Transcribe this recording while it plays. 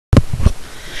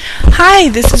Hi,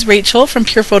 this is Rachel from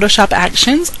Pure Photoshop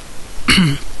Actions.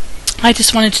 I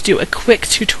just wanted to do a quick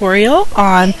tutorial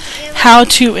on how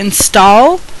to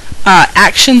install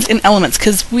actions in Elements,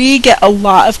 because we get a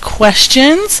lot of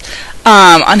questions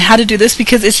on how to do this,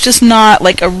 because it's just not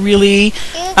like a really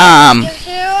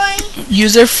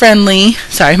user-friendly,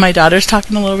 sorry, my daughter's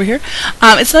talking a little over here.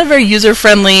 It's not a very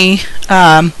user-friendly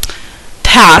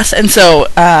path, and so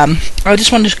I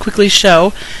just wanted to quickly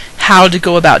show how to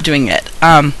go about doing it.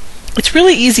 It's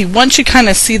really easy. Once you kind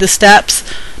of see the steps,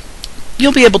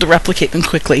 you'll be able to replicate them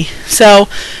quickly. So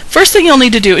first thing you'll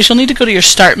need to do is you'll need to go to your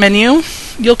Start menu.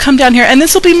 You'll come down here, and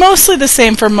this will be mostly the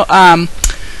same for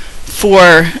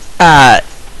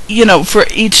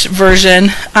each version.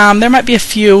 There might be a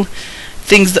few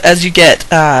things as you get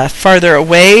farther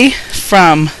away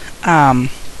from the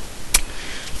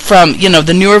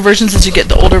newer versions. As you get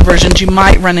the older versions, you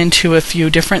might run into a few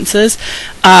differences.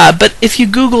 But if you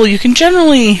Google, you can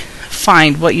generally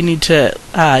find what you need to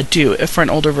do for an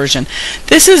older version.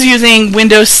 This is using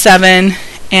Windows 7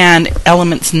 and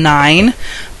Elements 9,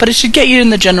 but it should get you in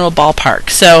the general ballpark.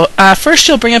 So first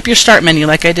you'll bring up your Start menu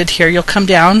like I did here. You'll come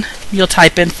down, you'll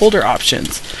type in folder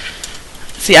options.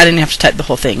 See, I didn't have to type the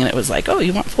whole thing, and it was like, oh,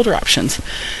 you want folder options.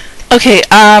 Okay,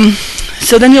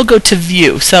 so then you'll go to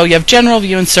View. So you have General,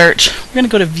 View, and Search. We're going to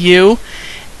go to View,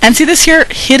 and see this here,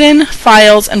 Hidden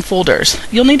Files and Folders.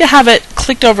 You'll need to have it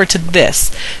clicked over to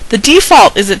this. The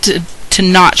default is to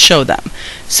not show them.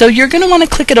 So you're going to want to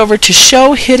click it over to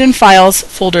Show Hidden Files,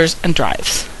 Folders, and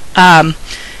Drives.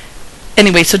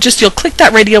 Anyway, so just you'll click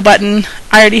that radio button.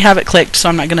 I already have it clicked, so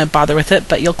I'm not going to bother with it,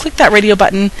 but you'll click that radio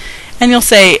button, and you'll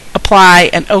say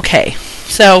Apply and OK.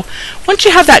 So once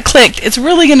you have that clicked, it's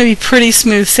really going to be pretty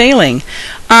smooth sailing.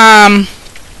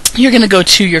 You're going to go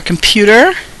to your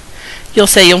computer. You'll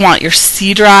say you want your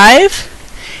C drive,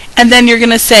 and then you're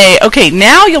going to say, okay,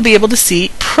 now you'll be able to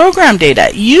see program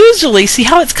data. Usually, see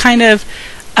how it's kind of,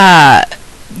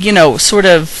 sort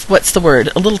of, what's the word,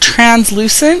 a little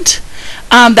translucent?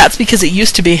 That's because it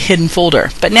used to be a hidden folder,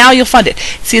 but now you'll find it.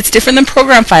 See, it's different than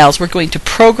program files. We're going to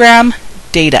program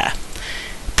data.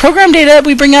 Program data,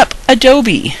 we bring up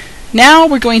Adobe. Now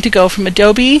we're going to go from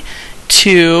Adobe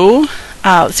to,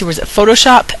 let's see, where's it?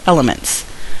 Photoshop Elements.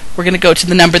 We're going to go to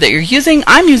the number that you're using.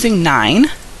 I'm using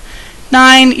 9.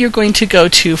 9, you're going to go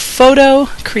to Photo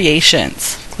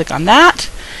Creations. Click on that.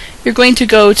 You're going to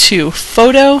go to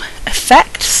Photo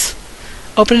Effects.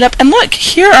 Open it up, and look,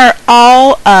 here are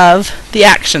all of the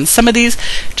actions. Some of these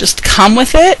just come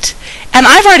with it, and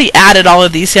I've already added all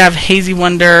of these. You have Hazy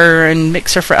Wonder and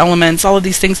Mixer for Elements, all of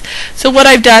these things. So what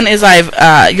I've done is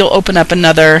you'll open up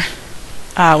another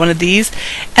one of these,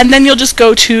 and then you'll just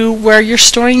go to where you're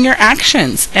storing your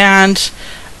actions. And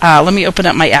let me open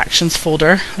up my actions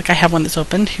folder. Like, I have one that's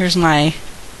opened. Here's my,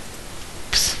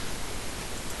 oops.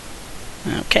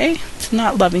 Okay, it's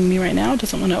not loving me right now. It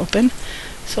doesn't want to open.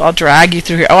 So I'll drag you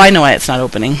through here. Oh, I know why it's not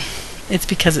opening. It's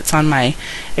because it's on my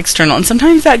external, and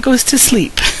sometimes that goes to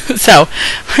sleep. So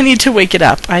I need to wake it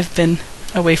up. I've been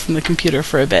away from the computer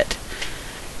for a bit.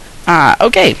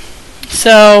 Okay,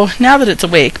 so now that it's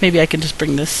awake, maybe I can just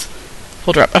bring this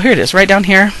folder up. Oh, here it is, right down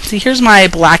here. See, here's my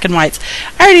black and whites.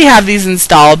 I already have these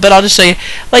installed, but I'll just show you.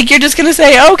 Like, you're just going to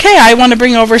say, okay, I want to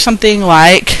bring over something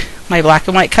like my black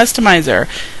and white customizer,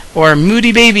 or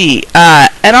Moody Baby,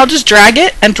 and I'll just drag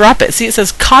it and drop it. See, it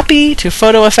says copy to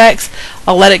photo effects.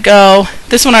 I'll let it go.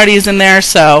 This one already is in there,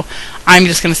 so I'm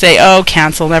just going to say, oh,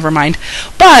 cancel, never mind.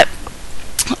 But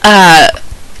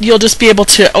you'll just be able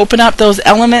to open up those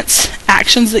Elements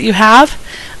actions that you have,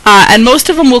 and most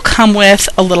of them will come with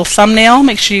a little thumbnail.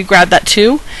 Make sure you grab that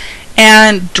too,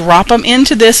 and drop them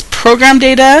into this Program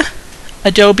Data,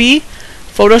 Adobe,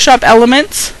 Photoshop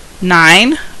Elements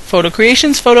 9, Photo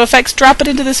Creations, Photo Effects. Drop it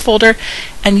into this folder,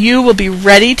 and you will be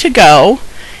ready to go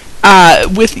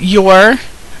with your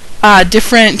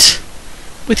different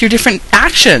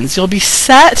actions. You'll be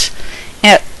set,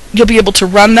 and you'll be able to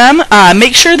run them.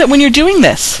 Make sure that when you're doing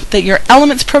this, that your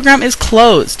Elements program is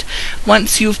closed.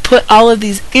 Once you've put all of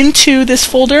these into this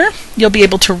folder, you'll be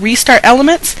able to restart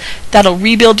Elements. That'll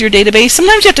rebuild your database.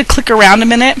 Sometimes you have to click around a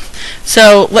minute.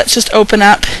 So let's just open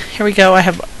up. Here we go. I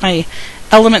have my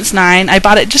Elements 9. I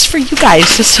bought it just for you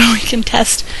guys, just so we can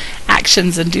test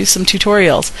actions and do some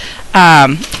tutorials.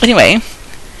 Anyway,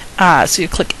 so you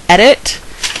click Edit.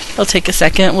 It'll take a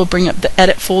second. We'll bring up the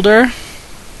Edit folder,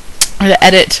 or the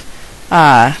Edit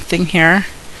thing here.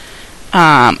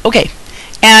 Okay,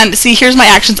 and see, here's my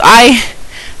actions.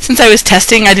 Since I was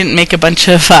testing, I didn't make a bunch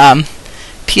of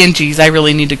PNGs. I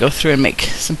really need to go through and make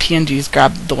some PNGs,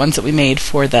 grab the ones that we made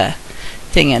for the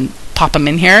thing, and pop them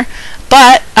in here.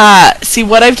 But see,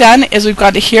 what I've done is we've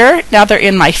got to here. Now they're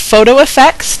in my photo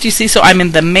effects. Do you see? So I'm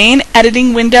in the main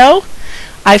editing window.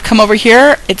 I've come over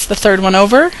here. It's the third one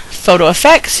over. Photo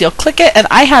effects. You'll click it, and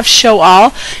I have show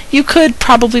all. You could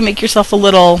probably make yourself a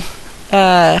little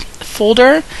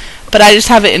folder, but I just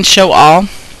have it in show all.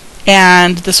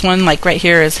 And this one, like right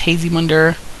here, is Hazy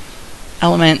Wonder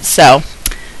Elements. So,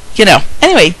 you know,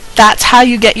 anyway, that's how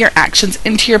you get your actions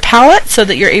into your palette so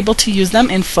that you're able to use them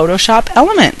in Photoshop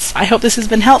Elements. I hope this has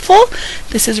been helpful.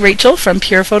 This is Rachel from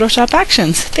Pure Photoshop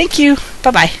Actions. Thank you.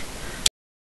 Bye-bye.